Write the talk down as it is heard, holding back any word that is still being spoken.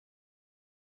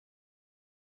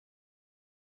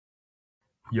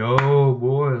Yo,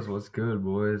 boys, what's good,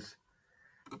 boys?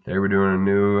 Today we're doing a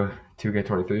new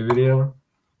 2K23 video.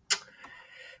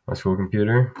 My school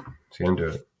computer. Let's get into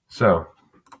it. So,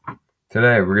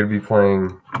 today we're going to be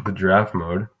playing the draft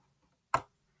mode.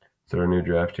 So, our new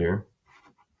draft here.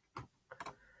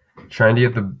 Trying to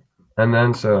get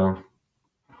so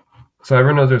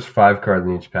everyone knows there's 5 cards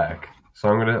in each pack. So,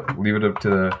 I'm going to leave it up to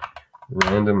the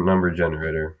random number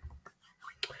generator.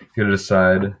 You're going to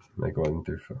decide, like 1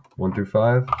 through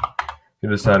 5. You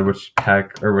decide which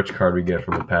pack or which card we get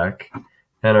from the pack.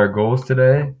 And our goals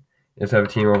today is to have a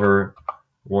team over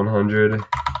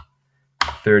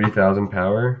 130,000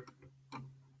 power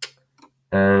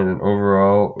and an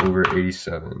overall over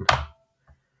 87.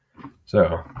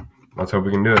 So let's hope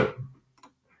we can do it.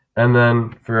 And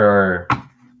then for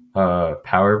our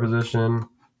power position,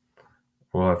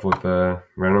 we'll have to let the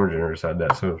random generator decide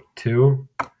that. So 2,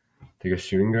 take a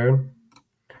shooting guard.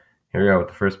 Here we go with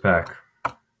the first pack.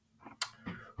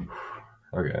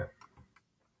 Okay.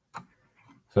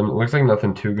 So it looks like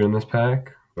nothing too good in this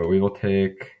pack, but we will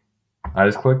take. I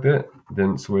just clicked it,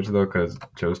 didn't switch though because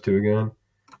chose 2 again.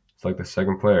 It's like the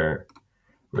second player,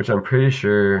 which I'm pretty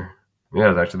sure,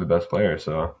 is actually the best player.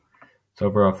 So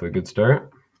far off to a good start.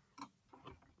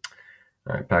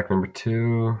 All right, pack number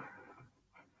 2.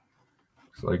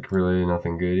 It's like really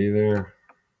nothing good either.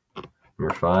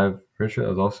 Number 5, pretty sure that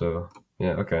was also,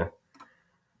 okay.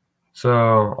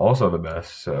 So also the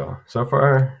best. So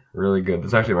far really good. This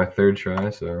is actually my 3rd try.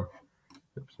 So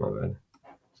oops, my bad.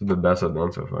 This is the best I've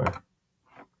done so far.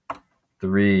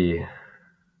 3.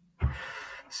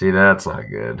 See, that's not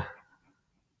good.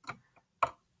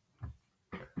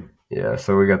 Yeah,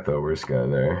 so we got the worst guy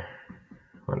there.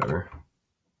 Whatever.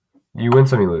 You win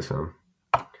some, you lose some.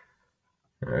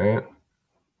 Alright.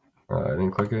 I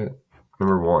didn't click it.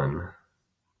 Number 1.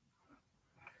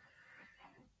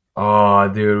 Oh,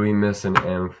 dude, we missed an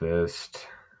Amethyst.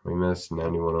 We missed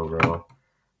 91 overall.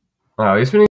 Oh, at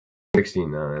least we need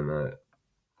 69.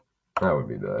 That would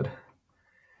be bad.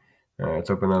 Alright, let's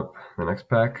open up the next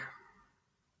pack.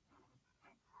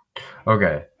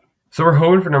 Okay. So we're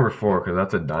hoping for number 4 because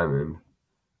that's a diamond.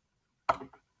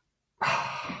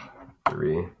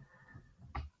 3.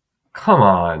 Come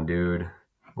on, dude.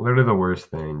 Literally the worst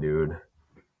thing, dude.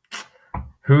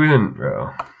 Who didn't,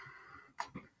 bro?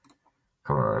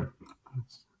 Come on.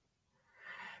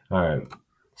 Alright.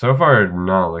 So far,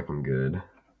 not looking good.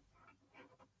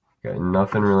 Got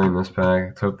nothing really in this pack.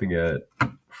 Let's hope to get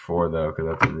 4, though, because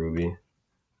that's a ruby.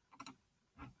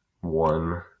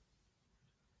 1.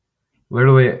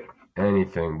 Literally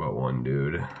anything but 1,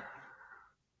 dude.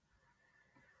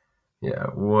 Yeah,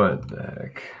 what the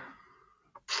heck?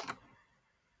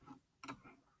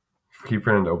 Keep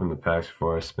trying to open the packs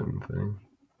before I spin the thing.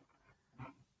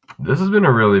 This has been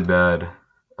a really bad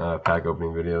pack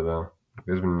opening video, though.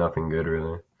 There's been nothing good,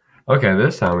 really. Okay,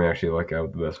 this time we actually luck out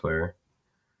with the best player.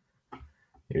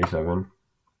 87.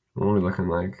 What are we looking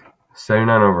like?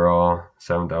 79 overall,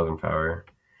 7,000 power.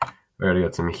 We gotta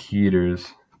get some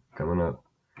heaters coming up.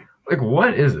 Like,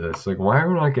 what is this? Like, why are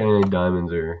we not getting any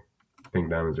diamonds or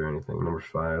pink diamonds or anything? Number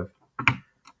 5.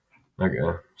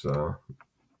 Okay, so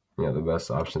yeah, the best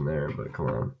option there, but come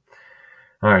on.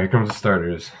 All right, here comes the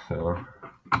starters. So,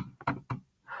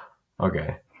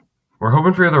 okay, we're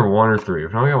hoping for either 1 or 3.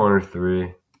 If we only got 1 or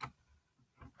 3,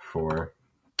 4.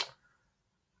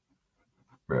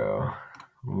 Bro,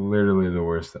 literally the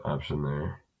worst option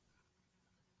there.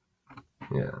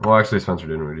 Yeah, well, actually, Spencer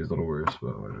Dinwiddie is a little worse,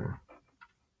 but whatever.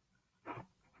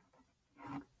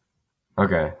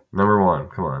 Okay, number 1,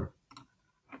 come on.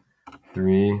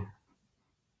 3.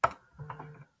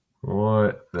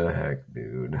 What the heck,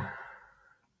 dude?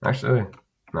 Actually,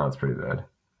 no, it's pretty bad.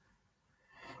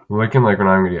 Looking like we're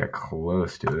not even gonna get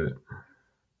close to it.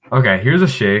 Okay, here's a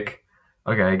shake.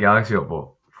 Okay, Galaxy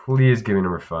Opal. Please give me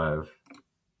number 5.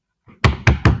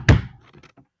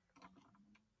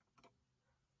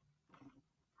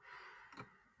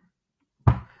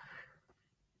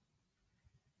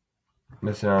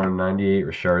 Missing out on 98,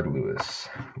 Rashard Lewis.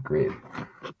 Great.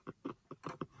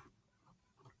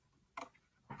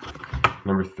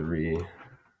 Number 3.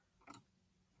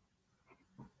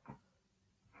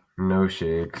 No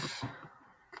shakes.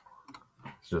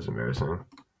 It's just embarrassing.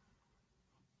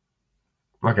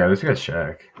 Okay, at least we got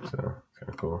Shaq, so it's kind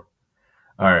of cool.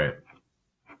 Alright.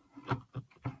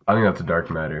 I think that's a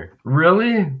dark matter.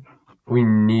 Really? We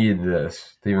need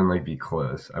this to even like be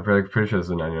close. I'm pretty sure it's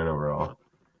a 99 overall.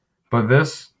 But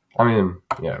this, I mean,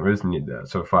 yeah, we just need that.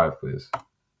 So 5, please.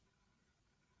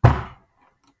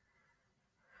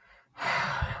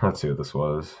 Let's see what this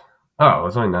was. Oh, it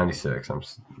was only 96.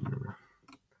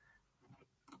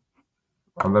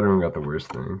 I'm better than got the worst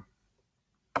thing.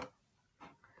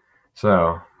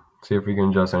 So, see if we can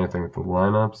adjust anything with the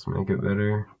lineups, make it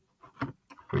better.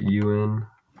 Put you in.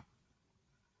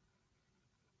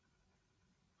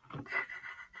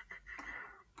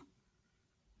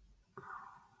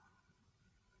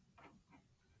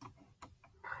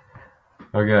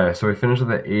 Okay, so we finished with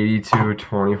the 82,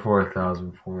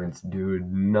 24,000 points.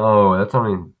 Dude, no, that's not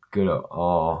even good at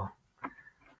all.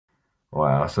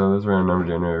 Wow, so this random number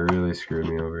generator really screwed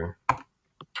me over.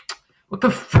 What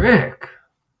the frick?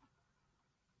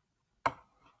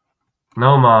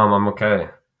 No, Mom, I'm okay.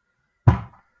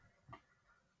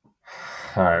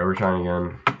 Alright, we're trying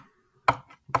again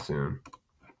soon.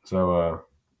 So,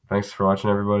 thanks for watching,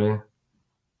 everybody.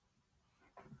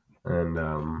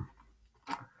 And,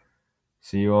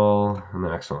 see you all in the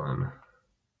next one.